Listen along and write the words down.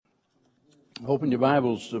Open your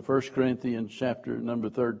Bibles to 1 Corinthians chapter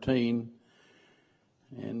number 13.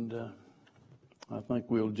 And I think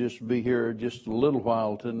we'll just be here just a little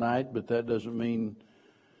while tonight, but that doesn't mean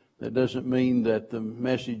that the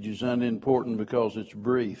message is unimportant because it's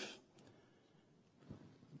brief.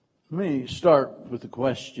 Let me start with a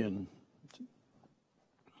question.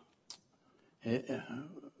 If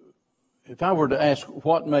I were to ask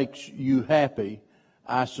what makes you happy,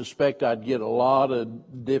 I suspect I'd get a lot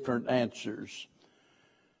of different answers.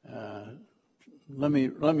 Let me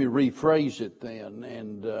rephrase it then,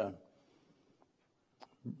 and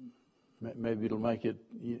maybe it'll make it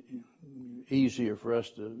easier for us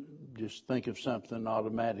to just think of something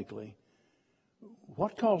automatically.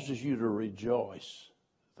 What causes you to rejoice?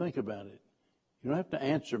 Think about it. You don't have to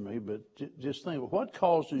answer me, but just think. What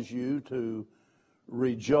causes you to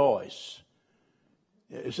rejoice?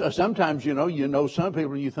 Sometimes, you know some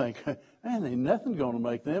people, you think, man, ain't nothing going to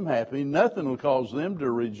make them happy. Nothing will cause them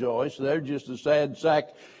to rejoice. They're just a sad sack,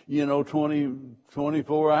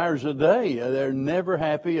 24 hours a day. They're never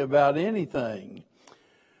happy about anything.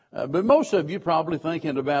 But most of you probably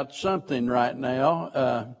thinking about something right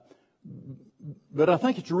now. But I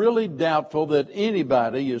think it's really doubtful that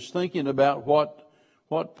anybody is thinking about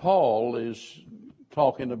what Paul is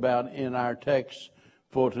talking about in our text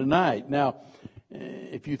for tonight. Now,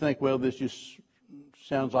 if you think, well, this just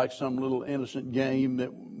sounds like some little innocent game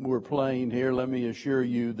that we're playing here, let me assure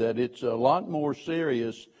you that it's a lot more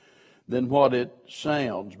serious than what it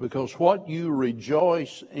sounds. Because what you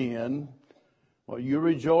rejoice in, what you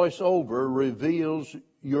rejoice over, reveals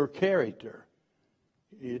your character.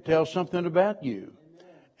 It tells something about you.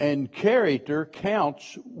 And character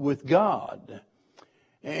counts with God.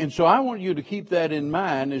 And so I want you to keep that in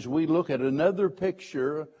mind as we look at another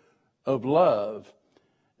picture of love,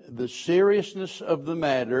 the seriousness of the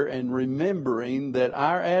matter, and remembering that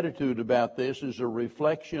our attitude about this is a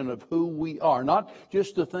reflection of who we are, not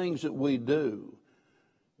just the things that we do.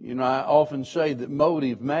 I often say that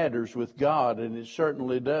motive matters with God, and it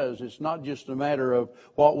certainly does. It's not just a matter of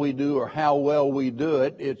what we do or how well we do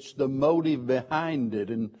it. It's the motive behind it.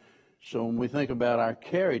 And so when we think about our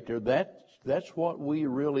character, that's what we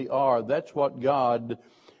really are. That's what God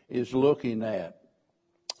is looking at.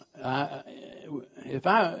 If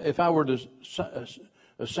I were to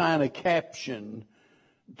assign a caption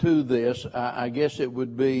to this, I guess it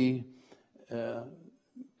would be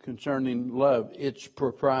concerning love, its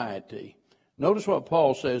propriety. Notice what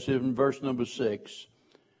Paul says in verse number 6.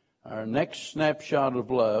 Our next snapshot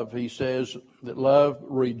of love, he says that love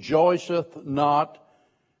rejoiceth not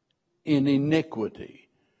in iniquity.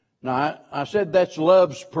 Now, I said that's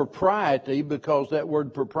love's propriety because that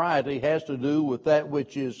word propriety has to do with that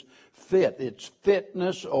which is fit, its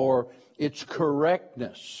fitness or its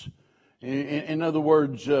correctness. In other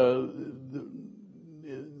words, the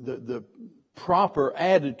proper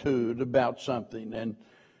attitude about something.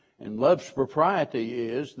 And love's propriety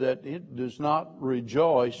is that it does not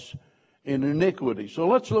rejoice in iniquity. So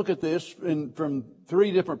let's look at this from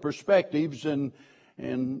three different perspectives and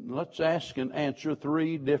let's ask and answer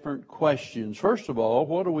three different questions. First of all,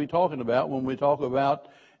 what are we talking about when we talk about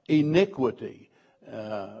iniquity?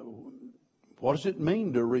 What does it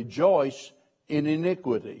mean to rejoice in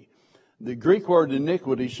iniquity? The Greek word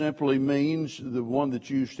iniquity simply means, the one that's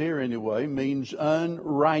used here anyway, means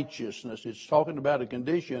unrighteousness. It's talking about a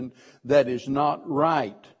condition that is not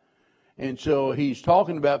right. And so he's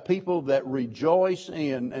talking about people that rejoice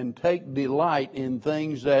in and take delight in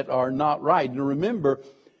things that are not right. And remember,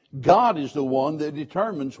 God is the one that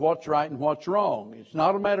determines what's right and what's wrong. It's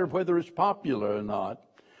not a matter of whether it's popular or not.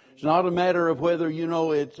 It's not a matter of whether,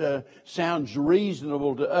 it sounds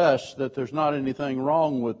reasonable to us that there's not anything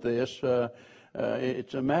wrong with this.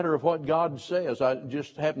 It's a matter of what God says. I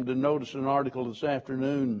just happened to notice an article this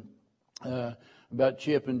afternoon about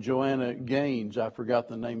Chip and Joanna Gaines. I forgot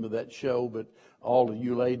the name of that show, but all of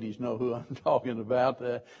you ladies know who I'm talking about.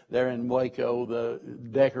 They're in Waco, the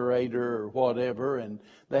decorator or whatever, and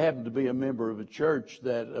they happen to be a member of a church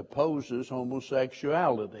that opposes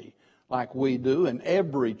homosexuality like we do, and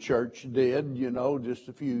every church did, just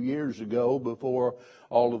a few years ago before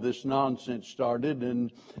all of this nonsense started.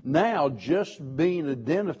 And now just being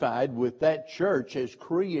identified with that church has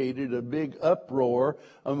created a big uproar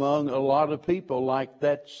among a lot of people, like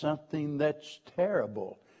that's something that's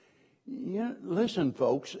terrible. Listen,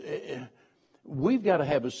 folks, we've got to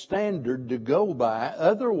have a standard to go by.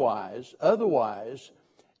 Otherwise,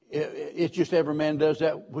 It's just every man does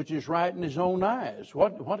that which is right in his own eyes.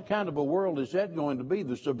 What kind of a world is that going to be?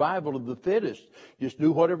 The survival of the fittest. Just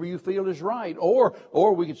do whatever you feel is right. Or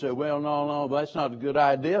we could say, well, no, that's not a good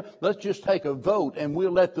idea. Let's just take a vote and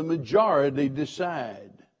we'll let the majority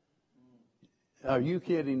decide. Are you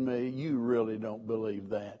kidding me? You really don't believe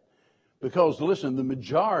that. Because, listen, the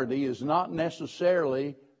majority is not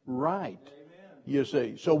necessarily right. You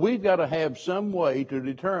see. So we've got to have some way to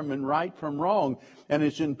determine right from wrong. And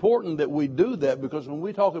it's important that we do that, because when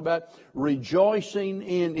we talk about rejoicing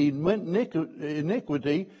in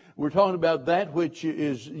iniquity, we're talking about that which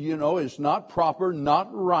is not proper, not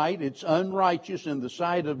right. It's unrighteous in the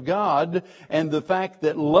sight of God. And the fact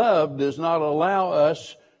that love does not allow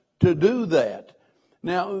us to do that.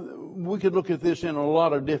 Now, we could look at this in a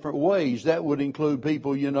lot of different ways. That would include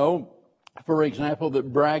people, for example,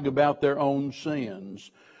 that brag about their own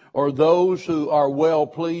sins, or those who are well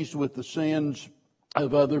pleased with the sins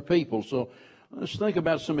of other people. So let's think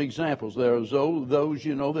about some examples. There's those,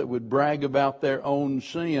 that would brag about their own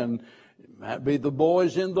sin. It might be the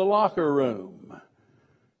boys in the locker room,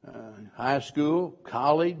 high school,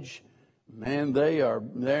 college. Man, they're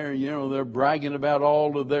bragging about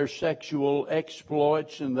all of their sexual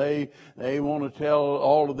exploits, and they want to tell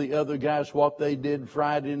all of the other guys what they did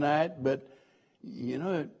Friday night. But,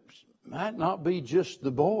 it might not be just the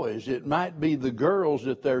boys. It might be the girls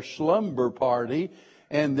at their slumber party,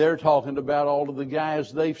 and they're talking about all of the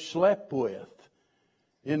guys they've slept with.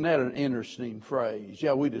 Isn't that an interesting phrase?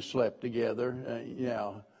 Yeah, we just slept together.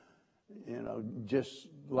 Just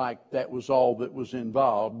like that was all that was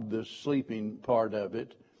involved, the sleeping part of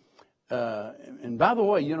it. And by the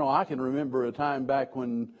way, I can remember a time back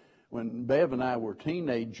when Bev and I were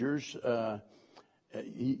teenagers.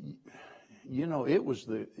 It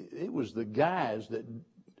was the guys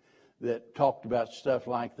that talked about stuff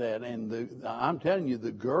like that, and I'm telling you,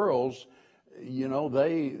 the girls,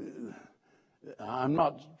 I'm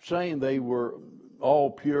not saying they were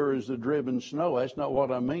all pure as the driven snow. That's not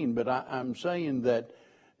what I mean. But I'm saying that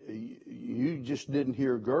you just didn't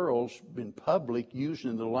hear girls in public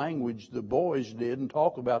using the language the boys did and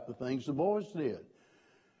talk about the things the boys did.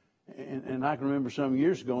 And I can remember some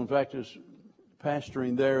years ago, in fact, I was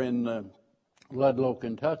pastoring there in Ludlow,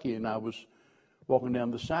 Kentucky, and I was walking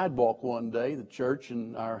down the sidewalk one day. The church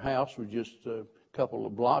and our house were just a couple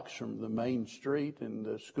of blocks from the main street and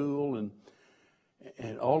the school, and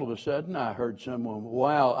all of a sudden, I heard someone,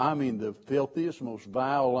 the filthiest, most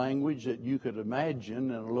vile language that you could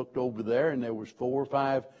imagine. And I looked over there, and there was 4 or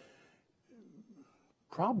 5,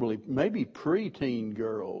 maybe preteen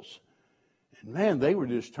girls. And man, they were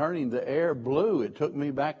just turning the air blue. It took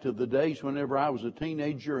me back to the days whenever I was a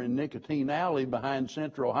teenager in Nicotine Alley behind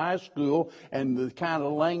Central High School, and the kind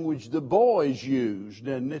of language the boys used,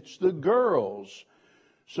 and it's the girls.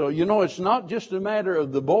 So, it's not just a matter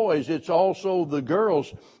of the boys, it's also the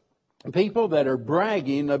girls, people that are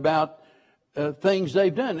bragging about things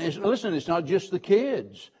they've done. Listen, it's not just the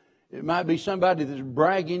kids. It might be somebody that's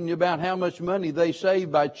bragging about how much money they save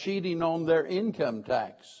by cheating on their income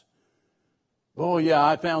tax. Oh, yeah,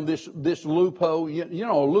 I found this loophole.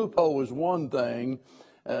 A loophole is one thing.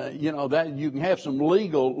 That you can have some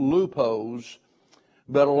legal loopholes.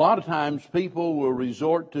 But a lot of times people will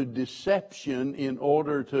resort to deception in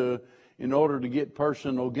order to get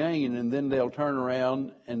personal gain, and then they'll turn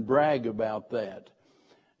around and brag about that.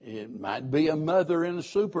 It might be a mother in a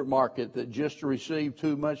supermarket that just received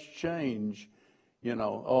too much change.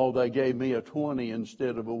 They gave me a 20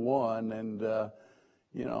 instead of a 1, and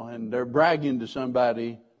they're bragging to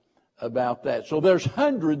somebody about that. So there's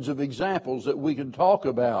hundreds of examples that we can talk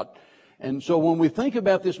about. And so when we think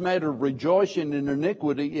about this matter of rejoicing in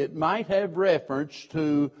iniquity, it might have reference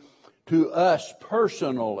to us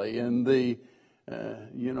personally and the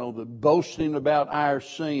boasting about our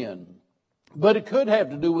sin. But it could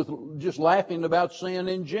have to do with just laughing about sin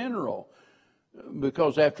in general.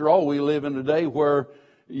 Because after all, we live in a day where,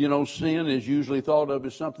 sin is usually thought of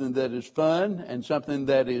as something that is fun and something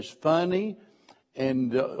that is funny.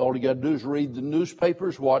 And all you got to do is read the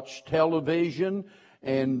newspapers, watch television,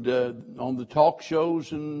 and on the talk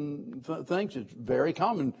shows and things, it's very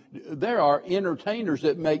common. There are entertainers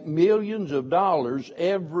that make millions of dollars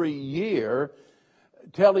every year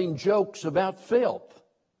telling jokes about filth.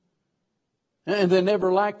 And they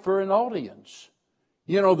never lack for an audience.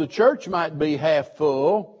 The church might be half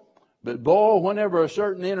full, but boy, whenever a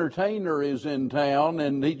certain entertainer is in town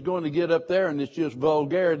and he's going to get up there and it's just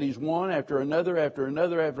vulgarities one after another, after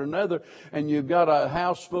another, after another, and you've got a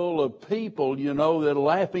house full of people, that are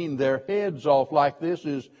laughing their heads off like this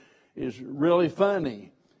is really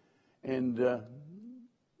funny. And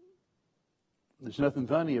There's nothing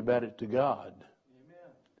funny about it to God.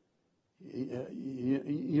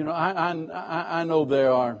 You know, I know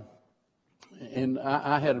there are, and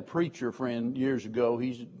I had a preacher friend years ago.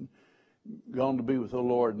 He's gone to be with the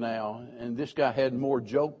Lord now, and this guy had more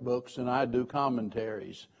joke books than I do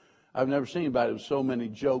commentaries. I've never seen anybody with so many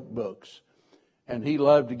joke books. And he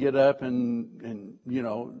loved to get up and you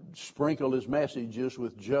know, sprinkle his messages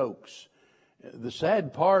with jokes. The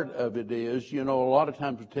sad part of it is, you know, a lot of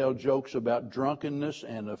times we tell jokes about drunkenness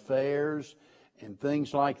and affairs and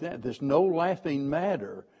things like that. There's no laughing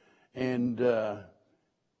matter. And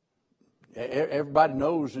everybody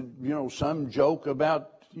knows, you know, some joke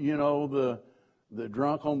about, you know, the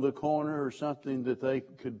drunk on the corner or something that they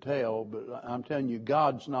could tell. But I'm telling you,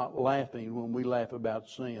 God's not laughing when we laugh about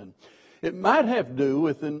sin. It might have to do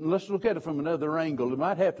with, and let's look at it from another angle, it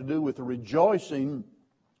might have to do with the rejoicing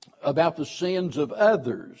about the sins of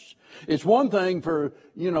others. It's one thing for,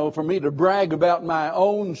 you know, for me to brag about my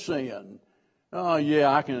own sin. Oh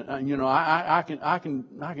yeah, I can, you know, I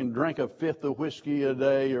can drink a fifth of whiskey a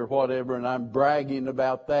day or whatever, and I'm bragging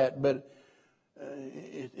about that. But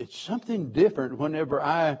it's something different whenever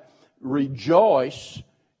I rejoice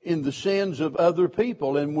in the sins of other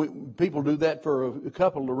people. And people do that for a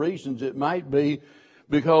couple of reasons. It might be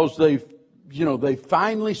because they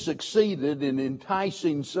finally succeeded in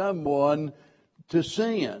enticing someone to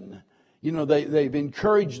sin. You know, they've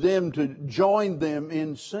encouraged them to join them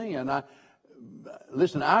in sin.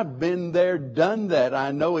 Listen, I've been there, done that.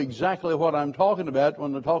 I know exactly what I'm talking about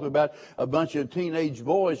when I talk about a bunch of teenage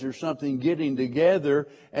boys or something getting together,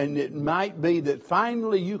 and it might be that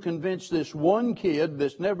finally you convince this one kid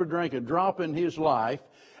that's never drank a drop in his life,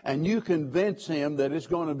 and you convince him that it's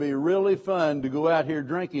going to be really fun to go out here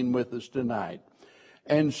drinking with us tonight.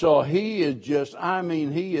 And so he is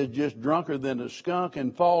just drunker than a skunk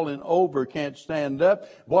and falling over, can't stand up.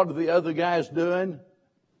 What are the other guys doing?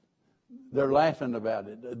 They're laughing about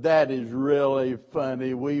it. That is really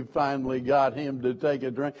funny. We finally got him to take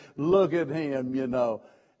a drink. Look at him, you know,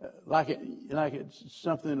 like it's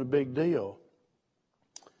something a big deal.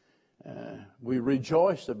 We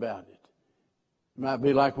rejoice about it. It might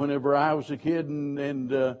be like whenever I was a kid, and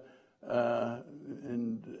you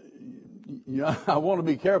know, I want to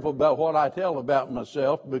be careful about what I tell about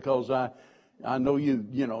myself, because I know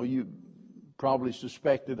you probably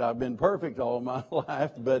suspected I've been perfect all my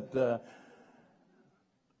life, but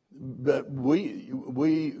we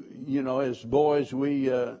you know, as boys,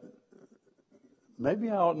 we maybe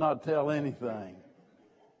I ought not tell anything.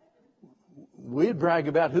 We'd brag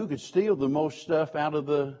about who could steal the most stuff out of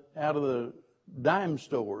the dime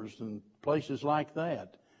stores and places like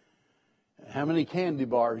that. How many candy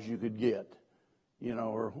bars you could get, you know,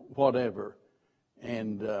 or whatever.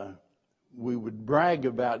 And we would brag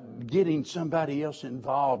about getting somebody else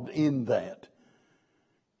involved in that.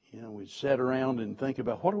 You know, we'd sit around and think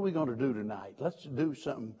about, what are we going to do tonight? Let's do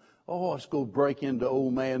something. Oh, let's go break into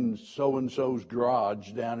old man so-and-so's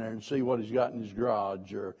garage down there and see what he's got in his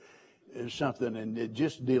garage or something. And it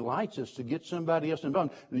just delights us to get somebody else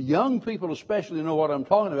involved. The young people especially know what I'm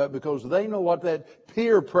talking about, because they know what that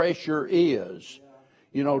peer pressure is.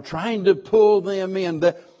 You know, trying to pull them in.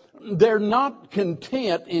 They're not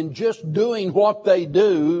content in just doing what they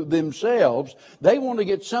do themselves. They want to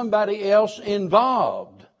get somebody else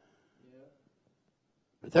involved.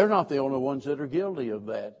 But they're not the only ones that are guilty of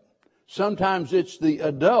that. Sometimes it's the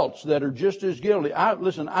adults that are just as guilty.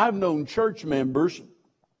 I've known church members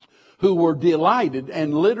who were delighted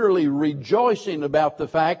and literally rejoicing about the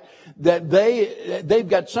fact that they've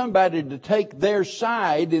got somebody to take their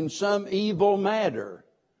side in some evil matter.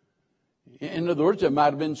 In other words, there might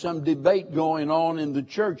have been some debate going on in the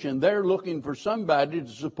church, and they're looking for somebody to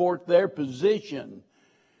support their position.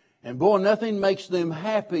 And boy, nothing makes them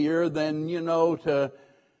happier than, you know, to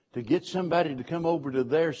get somebody to come over to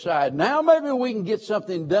their side. Now maybe we can get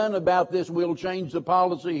something done about this. We'll change the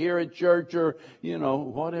policy here at church, or, you know,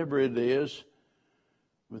 whatever it is.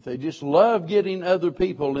 But they just love getting other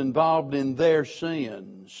people involved in their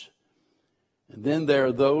sins. And then there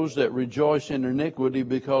are those that rejoice in iniquity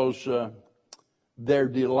because they're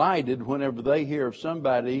delighted whenever they hear of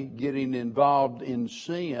somebody getting involved in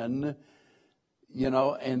sin, you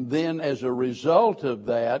know, and then as a result of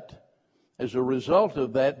that,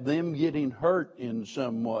 them getting hurt in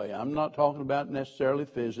some way. I'm not talking about necessarily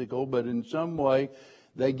physical, but in some way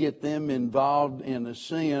they get them involved in a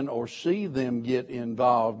sin, or see them get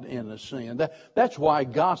involved in a sin. That's why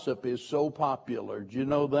gossip is so popular. Do you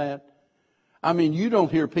know that? I mean, you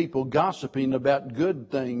don't hear people gossiping about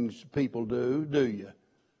good things people do you?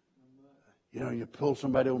 You know, you pull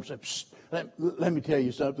somebody over and say, "Psst, let me tell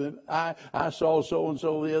you something. I saw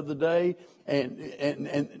so-and-so the other day, and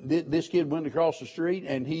this kid went across the street,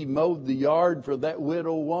 and he mowed the yard for that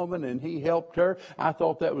widow woman, and he helped her. I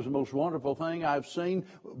thought that was the most wonderful thing I've seen.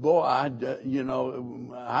 Boy,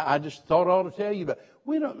 I just thought I ought to tell you about it."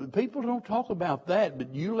 People don't talk about that,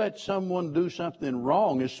 but you let someone do something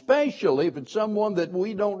wrong, especially if it's someone that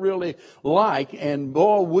we don't really like, and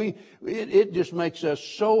boy, it just makes us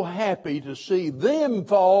so happy to see them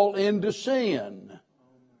fall into sin.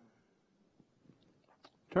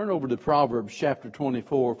 Turn over to Proverbs chapter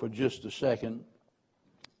 24 for just a second.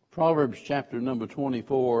 Proverbs chapter number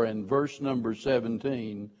 24 and verse number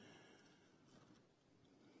 17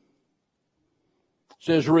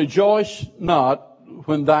 says, "Rejoice not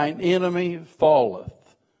when thine enemy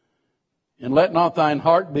falleth, and let not thine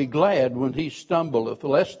heart be glad when he stumbleth,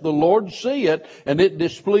 lest the Lord see it, and it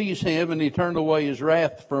displease him, and he turn away his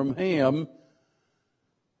wrath from him."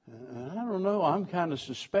 I don't know, I'm kind of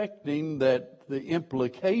suspecting that the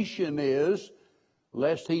implication is,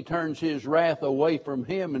 lest he turns his wrath away from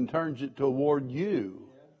him and turns it toward you.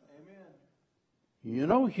 You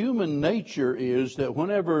know, human nature is that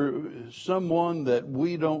whenever someone that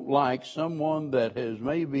we don't like, someone that has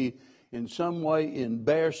maybe in some way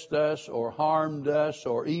embarrassed us or harmed us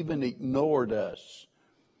or even ignored us,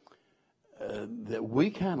 that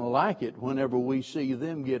we kind of like it whenever we see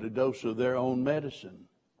them get a dose of their own medicine.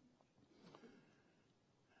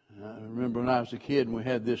 I remember when I was a kid and we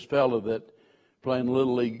had this fellow that playing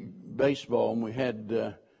Little League baseball, and we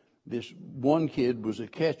had this one kid was a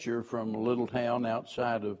catcher from a little town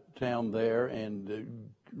outside of town there,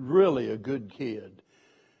 and really a good kid.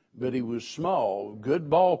 But he was small, good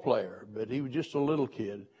ball player, but he was just a little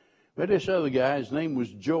kid. But this other guy, his name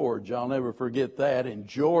was George. I'll never forget that. And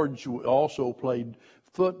George also played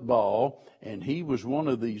football, and he was one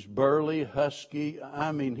of these burly, husky.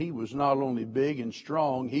 I mean, he was not only big and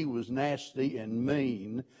strong, he was nasty and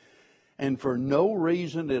mean. And for no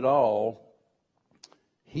reason at all,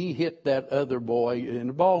 he hit that other boy in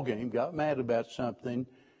a ball game, got mad about something,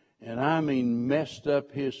 and I mean messed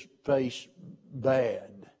up his face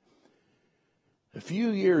bad. A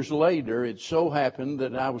few years later, it so happened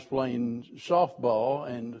that I was playing softball,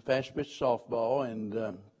 and fast pitch softball,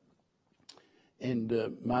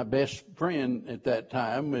 and my best friend at that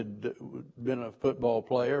time had been a football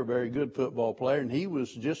player, a very good football player, and he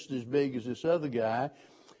was just as big as this other guy,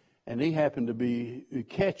 and he happened to be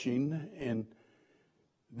catching, and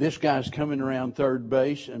this guy's coming around third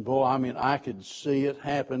base, and boy, I mean, I could see it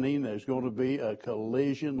happening. There's going to be a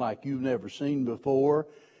collision like you've never seen before,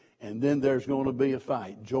 and then there's going to be a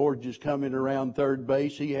fight. George is coming around third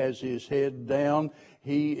base. He has his head down.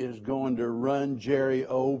 He is going to run Jerry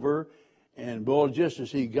over, and boy, just as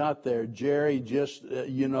he got there, Jerry just,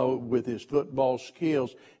 with his football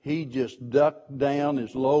skills, he just ducked down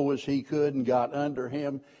as low as he could and got under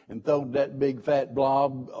him and throwed that big fat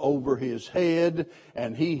blob over his head,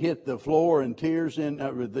 and he hit the floor and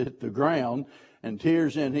hit the ground and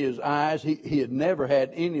tears in his eyes. He had never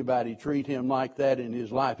had anybody treat him like that in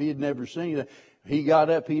his life. He had never seen that. He got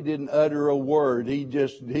up, he didn't utter a word. He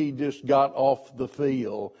just got off the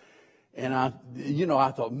field. And I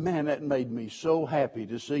thought, man, that made me so happy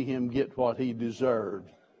to see him get what he deserved.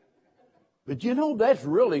 But that's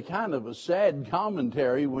really kind of a sad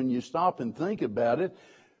commentary when you stop and think about it.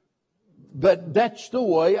 But that's the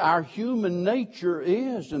way our human nature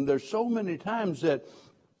is. And there's so many times that,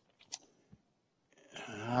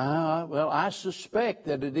 I suspect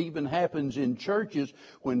that it even happens in churches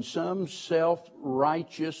when some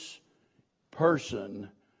self-righteous person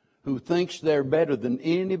who thinks they're better than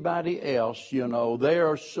anybody else, they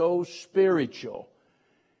are so spiritual.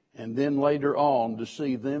 And then later on to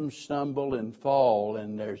see them stumble and fall,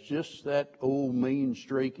 and there's just that old mean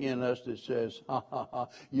streak in us that says, ha, ha, ha,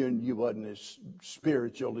 you wasn't as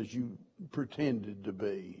spiritual as you pretended to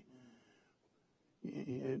be.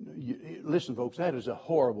 Listen, folks, that is a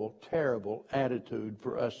horrible, terrible attitude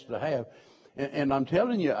for us to have. And I'm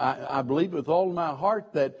telling you, I believe with all my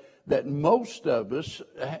heart that most of us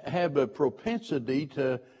have a propensity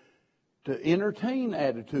to entertain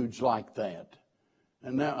attitudes like that.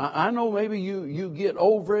 And now I know maybe you get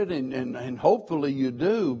over it and hopefully you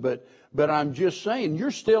do, but I'm just saying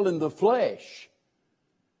you're still in the flesh.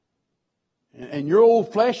 And your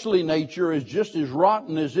old fleshly nature is just as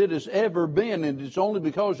rotten as it has ever been, and it's only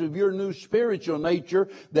because of your new spiritual nature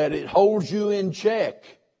that it holds you in check.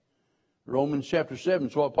 Romans chapter 7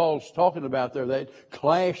 is what Paul's talking about there, that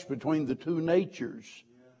clash between the two natures.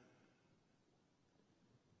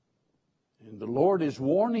 And the Lord is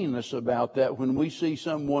warning us about that when we see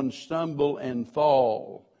someone stumble and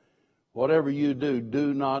fall. Whatever you do,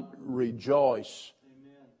 do not rejoice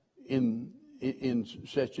in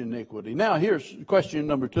such iniquity. Now, here's question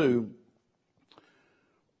number 2.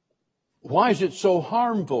 Why is it so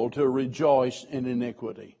harmful to rejoice in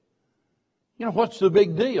iniquity? You know, what's the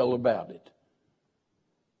big deal about it?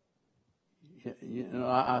 You know,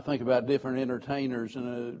 I think about different entertainers,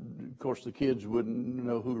 and of course the kids wouldn't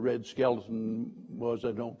know who Red Skelton was,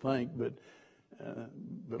 I don't think, but a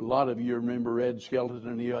lot of you remember Red Skelton,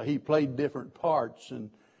 and he played different parts,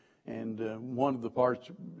 and one of the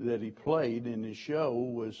parts that he played in his show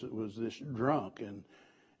was this drunk,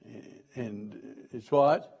 and it's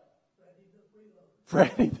what?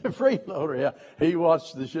 Freddie the Freeloader. Yeah, he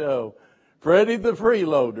watched the show. Freddie the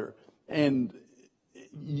Freeloader, and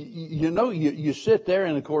you sit there,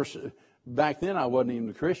 and of course, back then I wasn't even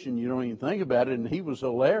a Christian. You don't even think about it, and he was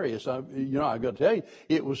hilarious. I got to tell you,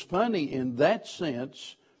 it was funny in that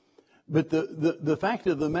sense. But the fact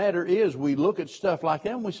of the matter is, we look at stuff like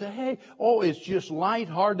that and we say, hey, it's just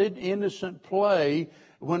lighthearted, innocent play.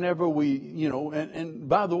 Whenever we, and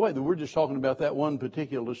by the way, we're just talking about that one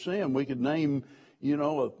particular sin. We could name,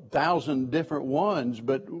 1,000 different ones,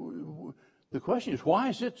 but the question is, why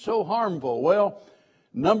is it so harmful? Well,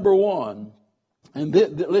 number one, and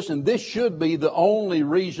listen, this should be the only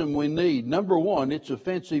reason we need. Number one, it's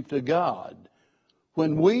offensive to God.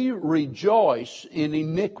 When we rejoice in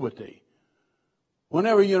iniquity,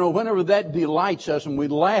 whenever that delights us and we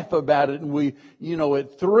laugh about it and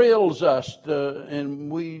it thrills us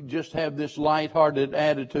and we just have this lighthearted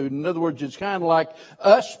attitude. In other words, it's kind of like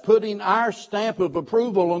us putting our stamp of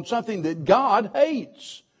approval on something that God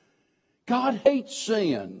hates. God hates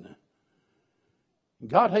sin.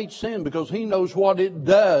 God hates sin because He knows what it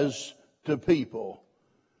does to people.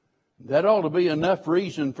 That ought to be enough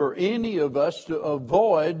reason for any of us to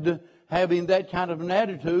avoid having that kind of an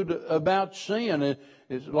attitude about sin.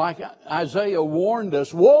 It's like Isaiah warned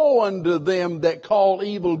us, woe unto them that call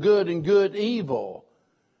evil good and good evil.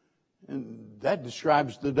 And that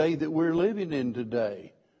describes the day that we're living in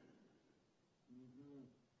today.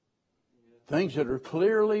 Things that are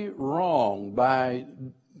clearly wrong by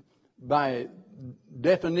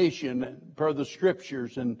definition per the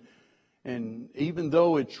Scriptures, and even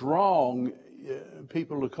though it's wrong,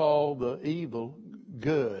 people will call the evil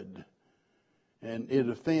good. And it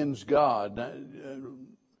offends God.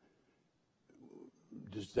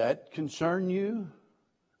 Does that concern you?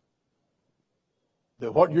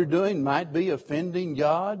 That what you're doing might be offending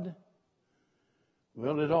God?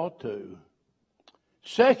 Well, it ought to.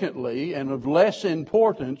 Secondly, and of less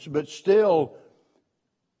importance, but still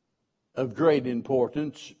of great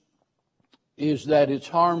importance, is that it's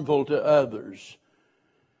harmful to others.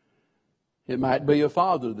 It might be a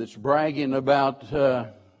father that's bragging about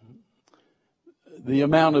the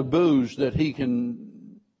amount of booze that he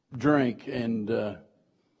can drink, and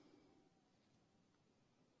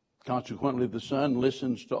consequently the son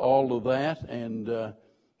listens to all of that, and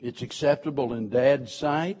it's acceptable in Dad's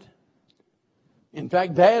sight. In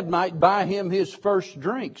fact, Dad might buy him his first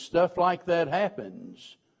drink. Stuff like that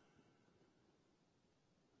happens.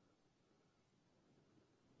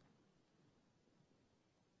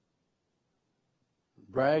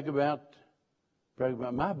 Brag about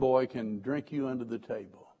my boy can drink you under the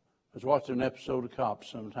table. I was watching an episode of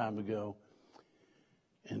Cops some time ago,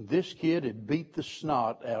 and this kid had beat the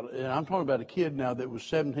snot out. And I'm talking about a kid now that was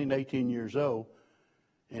 17, 18 years old,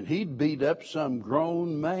 and he'd beat up some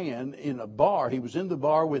grown man in a bar. He was in the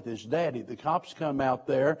bar with his daddy. The cops come out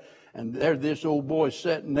there, and there this old boy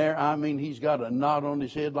sitting there. I mean, he's got a knot on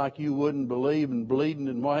his head like you wouldn't believe, and bleeding,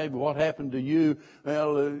 and what happened to you?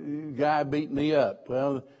 Well, the guy beat me up.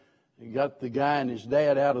 Well, he got the guy and his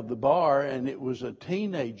dad out of the bar, and it was a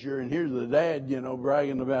teenager, and here's the dad,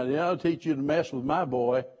 bragging about it. I'll teach you to mess with my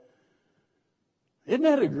boy. Isn't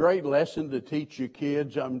that a great lesson to teach your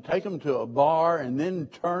kids? Take them to a bar and then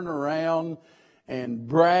turn around and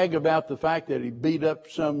brag about the fact that he beat up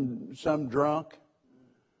some drunk.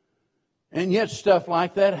 And yet stuff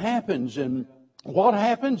like that happens. And what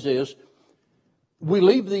happens is we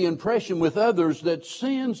leave the impression with others that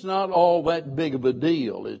sin's not all that big of a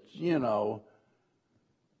deal. It's,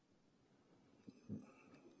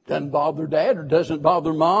 doesn't bother Dad or doesn't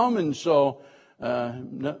bother Mom, and so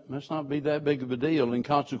must not be that big of a deal. And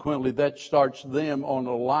consequently, that starts them on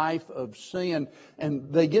a life of sin,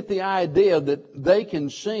 and they get the idea that they can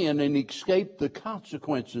sin and escape the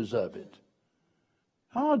consequences of it.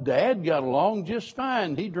 Oh, Dad got along just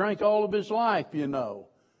fine. He drank all of his life, He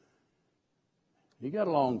got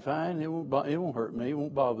along fine. It won't hurt me. It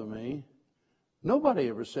won't bother me. Nobody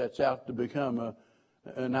ever sets out to become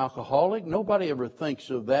an alcoholic. Nobody ever thinks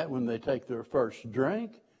of that when they take their first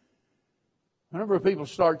drink. Whenever people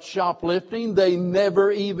start shoplifting, they never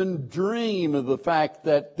even dream of the fact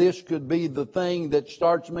that this could be the thing that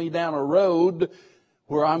starts me down a road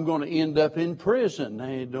where I'm going to end up in prison.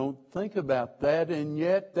 They don't think about that, and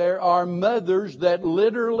yet there are mothers that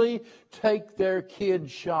literally take their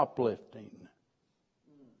kids shoplifting.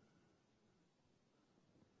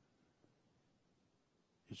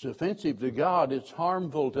 It's offensive to God, it's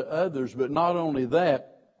harmful to others, but not only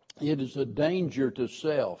that, it is a danger to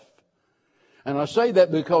self. And I say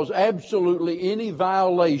that because absolutely any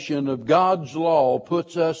violation of God's law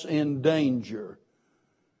puts us in danger.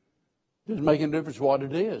 It doesn't make any difference what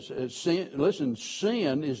it is.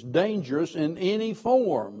 Sin is dangerous in any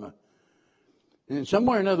form. And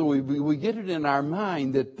somewhere or another we get it in our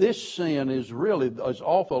mind that this sin is really as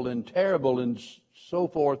awful and terrible and so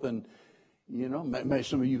forth. And, you know, maybe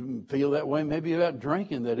some of you feel that way maybe about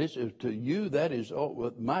drinking. That is, to you, that is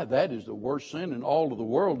the worst sin in all of the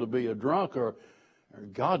world, to be a drunk, or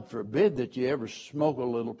God forbid that you ever smoke a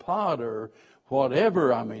little pot or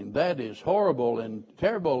whatever. I mean, that is horrible and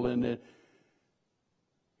terrible. And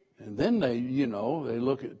then they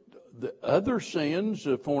look at the other sins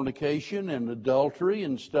of fornication and adultery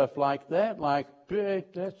and stuff like that,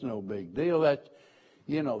 that's no big deal.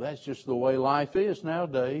 That's just the way life is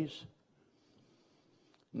nowadays.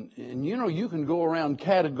 And you can go around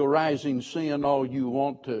categorizing sin all you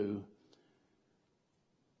want to.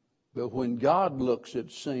 But when God looks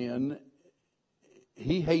at sin,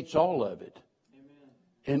 He hates all of it. Amen.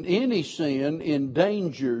 And any sin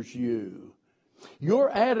endangers you. Your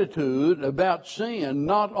attitude about sin it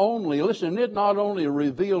not only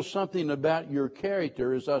reveals something about your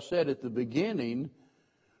character, as I said at the beginning,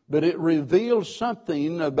 but it reveals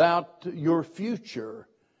something about your future.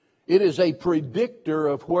 It is a predictor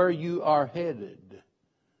of where you are headed.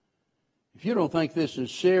 If you don't think this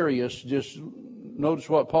is serious, just notice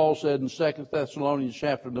what Paul said in 2 Thessalonians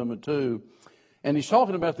chapter number 2. And he's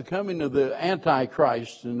talking about the coming of the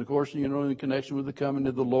Antichrist. And, of course, in connection with the coming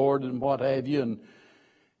of the Lord and what have you.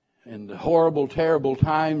 And the horrible, terrible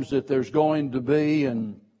times that there's going to be.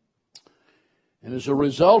 And as a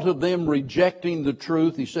result of them rejecting the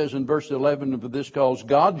truth, he says in verse 11 of this cause,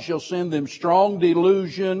 God shall send them strong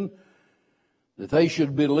delusion that they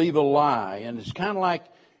should believe a lie. And it's kind of like,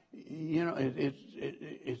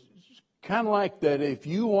 it's kind of like that if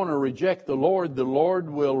you want to reject the Lord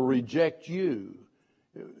will reject you.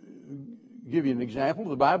 I'll give you an example.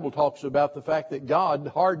 The Bible talks about the fact that God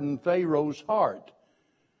hardened Pharaoh's heart.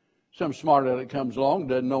 Some smart aleck comes along,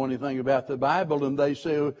 doesn't know anything about the Bible, and they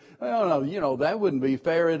say, well, no, that wouldn't be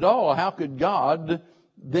fair at all. How could God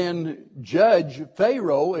then judge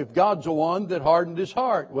Pharaoh if God's the one that hardened his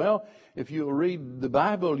heart? Well, if you read the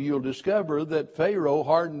Bible, you'll discover that Pharaoh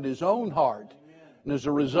hardened his own heart. And as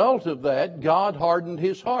a result of that, God hardened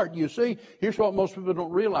his heart. You see, here's what most people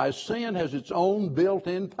don't realize. Sin has its own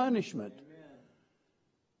built-in punishment.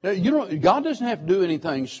 God doesn't have to do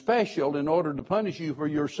anything special in order to punish you for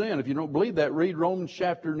your sin. If you don't believe that, read Romans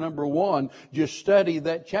chapter number 1. Just study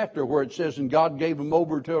that chapter where it says, and God gave them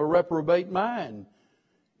over to a reprobate mind.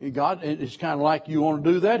 It's kind of like, you want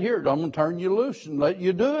to do that? Here, I'm going to turn you loose and let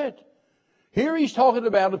you do it. Here he's talking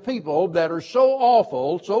about a people that are so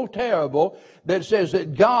awful, so terrible, that says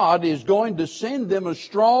that God is going to send them a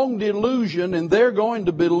strong delusion and they're going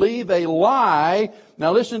to believe a lie.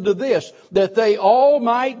 Now listen to this, that they all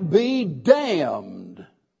might be damned.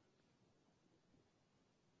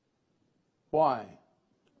 Why?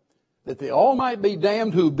 That they all might be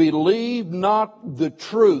damned who believe not the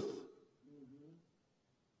truth.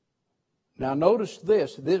 Now notice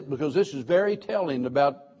this because this is very telling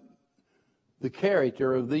about the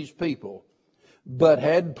character of these people, but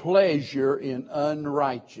had pleasure in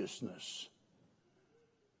unrighteousness.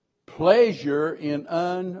 Pleasure in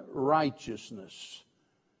unrighteousness.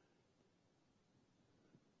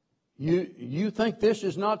 You think this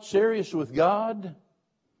is not serious with God?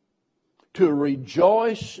 To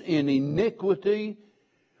rejoice in iniquity,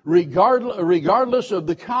 regardless of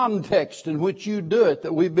the context in which you do it,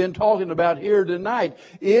 that we've been talking about here tonight,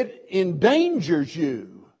 it endangers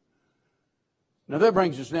you. Now that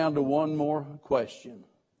brings us down to one more question.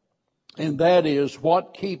 And that is,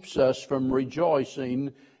 what keeps us from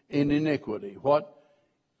rejoicing in iniquity?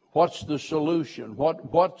 What's the solution?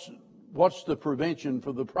 What's the prevention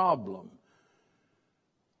for the problem?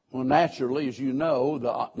 Well, naturally, as you know,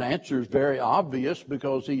 the answer is very obvious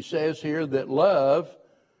because he says here that love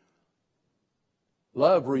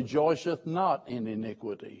rejoiceth not in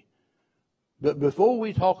iniquity. But before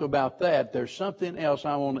we talk about that, there's something else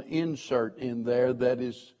I want to insert in there that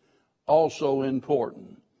is also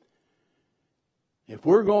important. If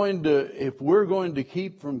we're going to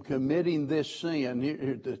keep from committing this sin,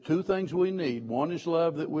 here the two things we need. One is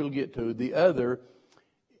love that we'll get to. The other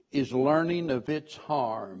is learning of its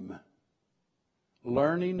harm.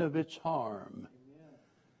 Learning of its harm.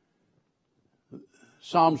 Amen.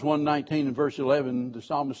 Psalms 119 and verse 11, the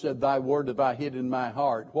psalmist said, "Thy word have I hid in my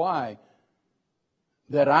heart." Why?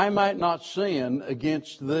 That I might not sin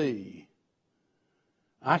against thee.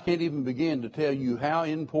 I can't even begin to tell you how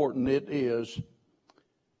important it is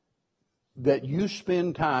that you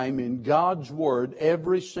spend time in God's Word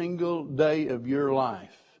every single day of your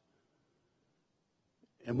life.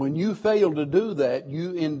 And when you fail to do that,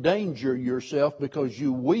 you endanger yourself because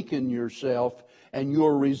you weaken yourself and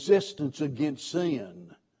your resistance against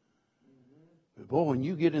sin. But boy, when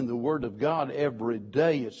you get in the Word of God every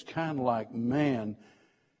day, it's kind of like, man,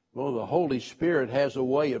 well, the Holy Spirit has a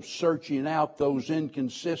way of searching out those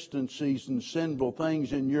inconsistencies and sinful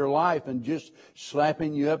things in your life and just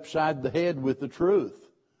slapping you upside the head with the truth.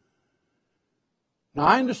 Now,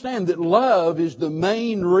 I understand that love is the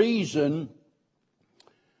main reason,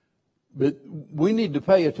 but we need to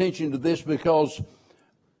pay attention to this because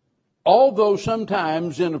although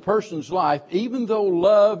sometimes in a person's life, even though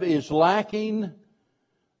love is lacking,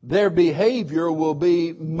 their behavior will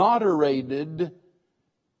be moderated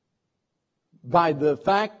by the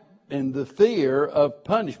fact and the fear of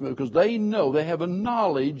punishment, because they know, they have a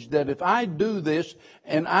knowledge that if I do this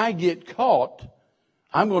and I get caught,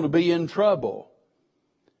 I'm going to be in trouble.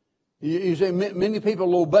 You say many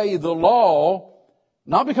people obey the law,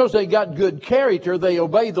 not because they got good character, they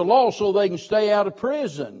obey the law so they can stay out of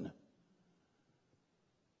prison.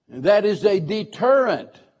 And that is a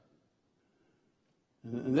deterrent.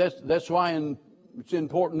 And that's why it's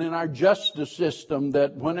important in our justice system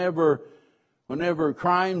that whenever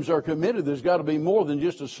crimes are committed, there's got to be more than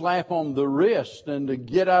just a slap on the wrist and a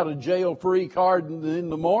get out of jail free card in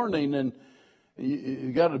the morning. And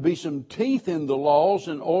you got to be some teeth in the laws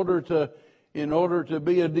in order to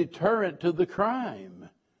be a deterrent to the crime.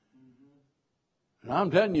 And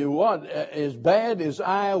I'm telling you what, as bad as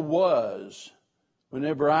I was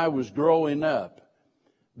whenever I was growing up,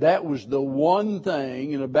 that was the one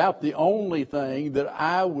thing and about the only thing that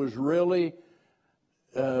I was really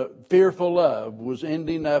fearful of, was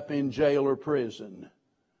ending up in jail or prison.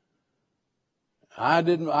 I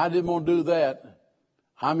didn't want to do that.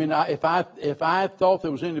 I mean, if I thought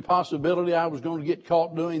there was any possibility I was going to get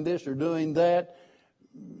caught doing this or doing that,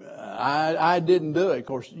 I didn't do it. Of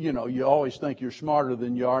course, you know, you always think you're smarter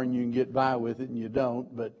than you are and you can get by with it, and you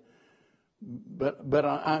don't. But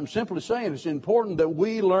I'm simply saying it's important that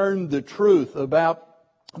we learn the truth about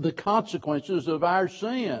the consequences of our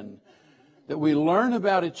sin, that we learn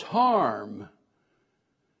about its harm.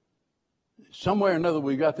 Somewhere or another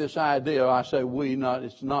we got this idea. I say we,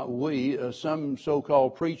 it's not we. Some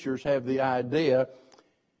so-called preachers have the idea,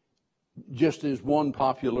 just as one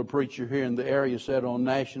popular preacher here in the area said on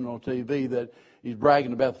national TV, that he's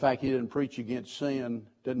bragging about the fact he didn't preach against sin,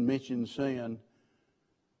 doesn't mention sin.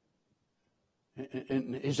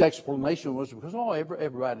 And his explanation was because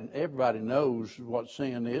everybody knows what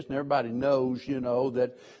sin is, and everybody knows, you know,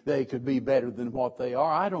 that they could be better than what they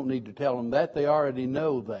are. I don't need to tell them that; they already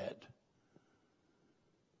know that.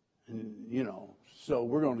 And, you know, so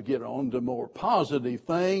we're going to get on to more positive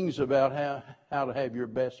things about how to have your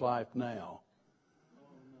best life now.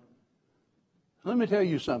 Let me tell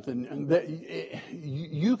you something: that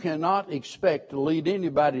you cannot expect to lead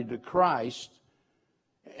anybody to Christ.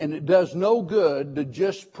 And it does no good to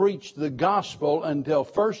just preach the gospel until,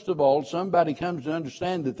 first of all, somebody comes to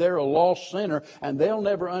understand that they're a lost sinner, and they'll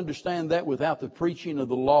never understand that without the preaching of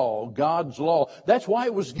the law, God's law. That's why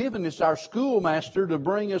it was given. It's our schoolmaster to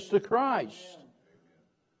bring us to Christ.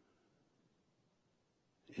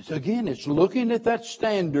 It's looking at that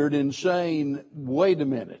standard and saying, wait a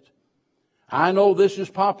minute. I know this is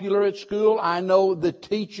popular at school. I know the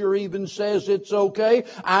teacher even says it's okay.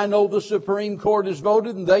 I know the Supreme Court has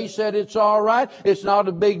voted and they said it's all right. It's not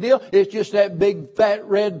a big deal. It's just that big fat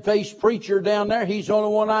red-faced preacher down there. He's the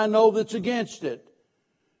only one I know that's against it.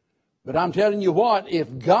 But I'm telling you what,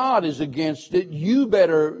 if God is against it, you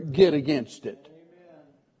better get against it.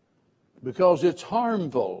 Because it's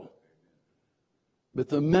harmful. But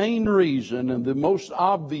the main reason and the most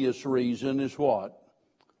obvious reason is what?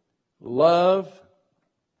 Love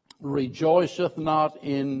rejoiceth not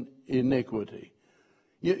in iniquity.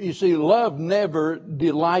 You see, love never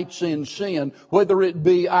delights in sin, whether it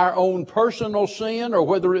be our own personal sin or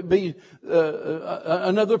whether it be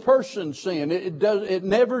another person's sin. It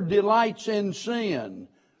never delights in sin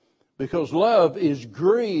because love is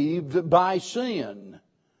grieved by sin.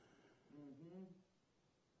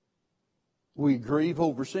 We grieve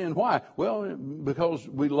over sin. Why? Well, because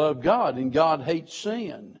we love God and God hates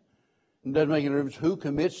sin. It doesn't make any difference who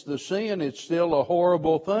commits the sin. It's still a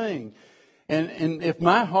horrible thing. And if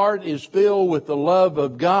my heart is filled with the love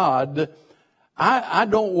of God, I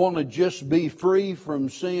don't want to just be free from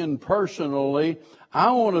sin personally.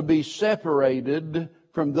 I want to be separated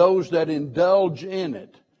from those that indulge in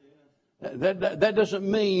it. That doesn't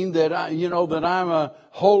mean that that I'm a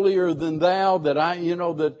holier than thou, that I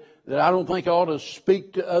don't think I ought to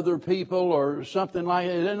speak to other people or something like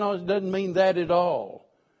that. No, it doesn't mean that at all.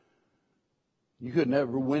 You could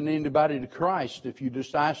never win anybody to Christ if you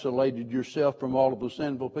just isolated yourself from all of the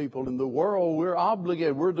sinful people in the world. We're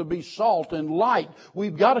obligated. We're to be salt and light.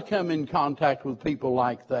 We've got to come in contact with people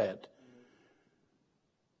like that.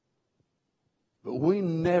 But we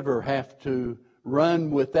never have to run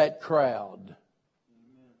with that crowd.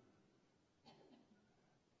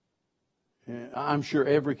 I'm sure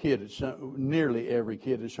nearly every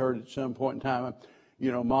kid has heard at some point in time,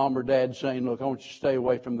 mom or dad saying, look, I want you to stay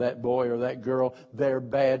away from that boy or that girl. They're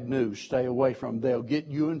bad news. Stay away from them. They'll get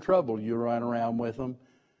you in trouble. You run around with them.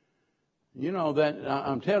 That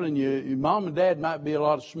I'm telling you, mom and dad might be a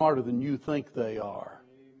lot smarter than you think they are.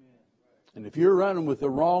 And if you're running with the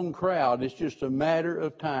wrong crowd, it's just a matter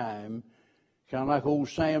of time. Kind of like old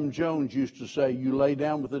Sam Jones used to say, you lay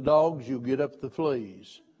down with the dogs, you'll get up with the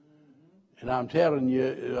fleas. And I'm telling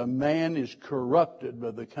you, a man is corrupted by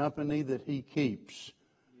the company that he keeps.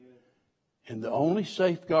 And the only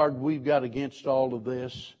safeguard we've got against all of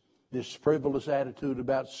this frivolous attitude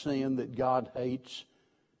about sin that God hates,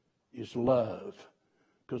 is love.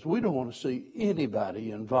 Because we don't want to see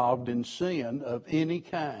anybody involved in sin of any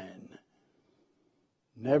kind.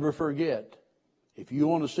 Never forget, if you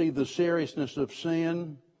want to see the seriousness of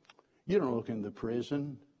sin, you don't look in the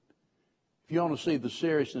prison. If you want to see the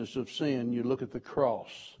seriousness of sin, you look at the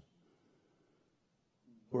cross,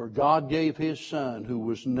 where God gave His Son, who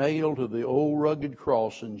was nailed to the old rugged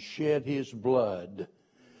cross and shed His blood.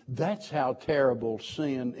 That's how terrible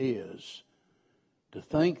sin is. To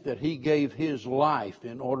think that He gave His life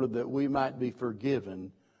in order that we might be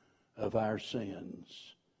forgiven of our sins.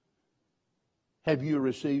 Have you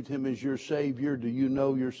received Him as your Savior? Do you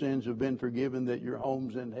know your sins have been forgiven, that your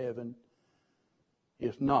home's in heaven?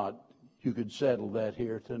 If not, you could settle that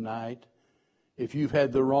here tonight. If you've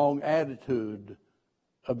had the wrong attitude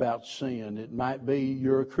about sin, it might be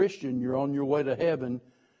you're a Christian, you're on your way to heaven,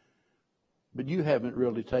 but you haven't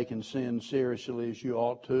really taken sin seriously as you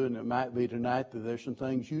ought to, and it might be tonight that there's some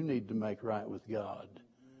things you need to make right with God.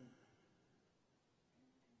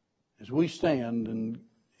 As we stand and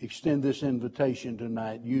extend this invitation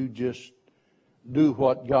tonight, you just do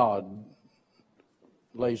what God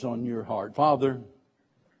lays on your heart. Father,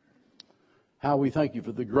 how we thank you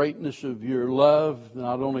for the greatness of your love,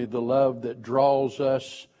 not only the love that draws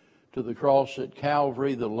us to the cross at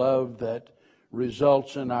Calvary, the love that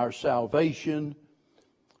results in our salvation,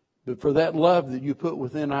 but for that love that you put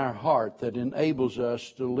within our heart that enables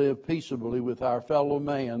us to live peaceably with our fellow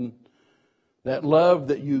man, that love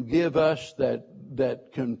that you give us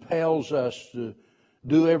that compels us to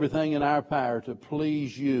do everything in our power to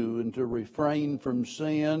please you and to refrain from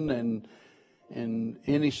sin and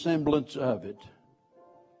any semblance of it.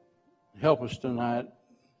 Help us tonight,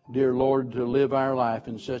 dear Lord, to live our life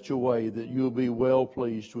in such a way that you'll be well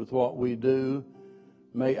pleased with what we do.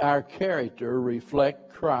 May our character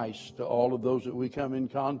reflect Christ to all of those that we come in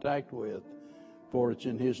contact with. For it's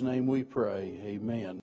in His name we pray. Amen.